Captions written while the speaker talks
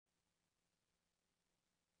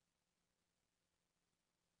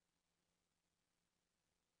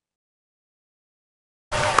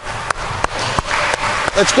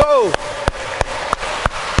Let's go.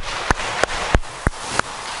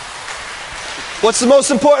 What's the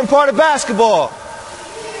most important part of basketball?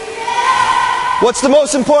 What's the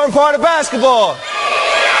most important part of basketball?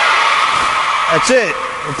 That's it.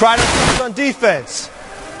 We pride ourselves on defense.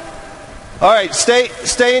 All right,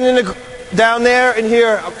 staying down there and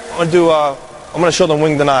here. I'm gonna show them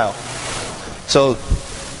wing denial. So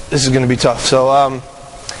this is gonna be tough. So all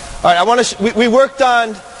right, we worked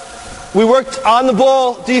on the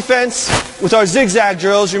ball defense with our zigzag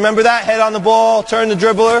drills. You remember that? Head on the ball, turn the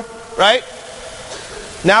dribbler, right?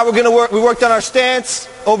 Now we worked on our stance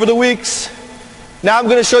over the weeks. Now I'm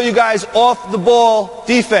going to show you guys off the ball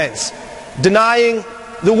defense. Denying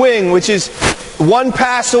the wing, which is one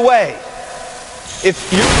pass away.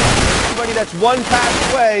 If you're somebody that's one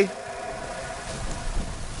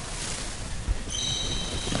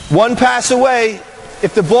pass away,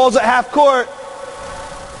 if the ball's at half court,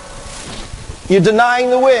 you're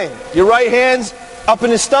denying the wing. Your right hand's up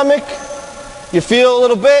in his stomach. You feel a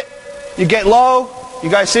little bit. You get low. You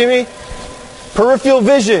guys see me? Peripheral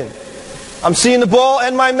vision. I'm seeing the ball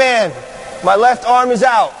and my man. My left arm is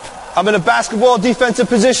out. I'm in a basketball defensive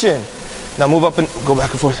position. Now move up and go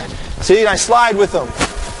back and forth. See, and I slide with them.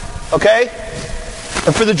 Okay?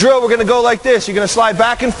 And for the drill, we're going to go like this. You're going to slide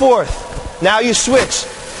back and forth. Now you switch.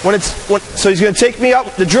 So he's going to take me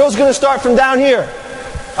up. The drill's going to start from down here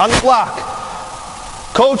on the block.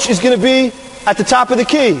 Coach is going to be at the top of the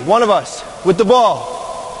key, one of us, with the ball.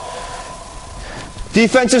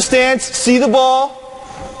 Defensive stance, see the ball.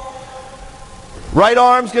 Right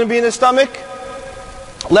arm's going to be in the stomach.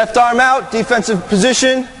 Left arm out, defensive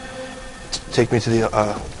position. Take me to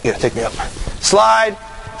the, take me up. Slide,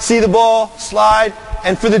 see the ball, slide.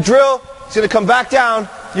 And for the drill, it's going to come back down.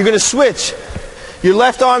 You're going to switch. Your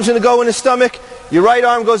left arm's going to go in the stomach. Your right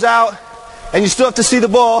arm goes out. And you still have to see the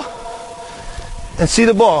ball. And see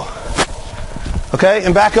the ball. Okay,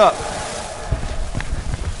 and back up.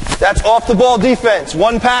 That's off the ball defense.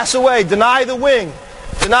 One pass away. Deny the wing.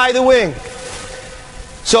 Deny the wing.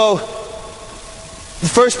 So, the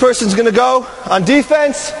first person's going to go on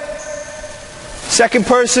defense. Second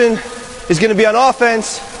person is going to be on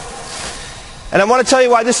offense. And I want to tell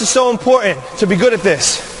you why this is so important to be good at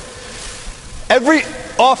this. Every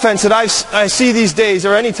offense that I see these days,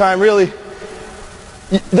 or any time really,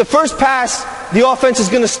 the first pass the offense is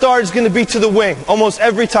going to start is going to be to the wing, almost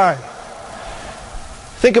every time.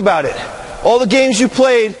 Think about it. All the games you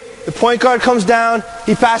played, the point guard comes down,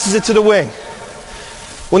 he passes it to the wing.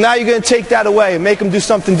 Well, now you're going to take that away and make him do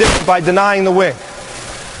something different by denying the wing.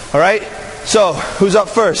 All right? So, who's up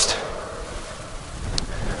first?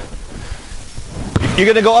 You're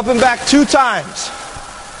going to go up and back 2 times.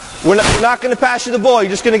 We're not going to pass you the ball.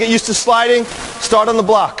 You're just going to get used to sliding. Start on the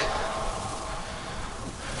block.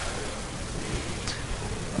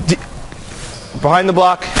 Behind the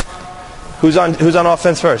block. Who's on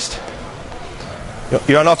offense first?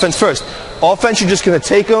 You're on offense first. Offense, you're just going to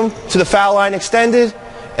take them to the foul line extended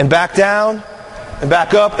and back down and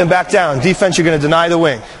back up and back down. Defense, you're going to deny the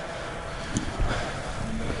wing.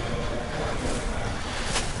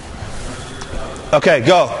 Okay,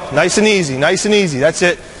 go. Nice and easy. Nice and easy. That's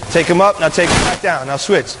it. Take them up. Now take them back down. Now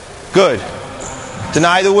switch. Good.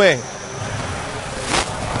 Deny the wing.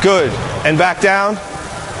 Good. And back down.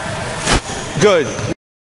 Good.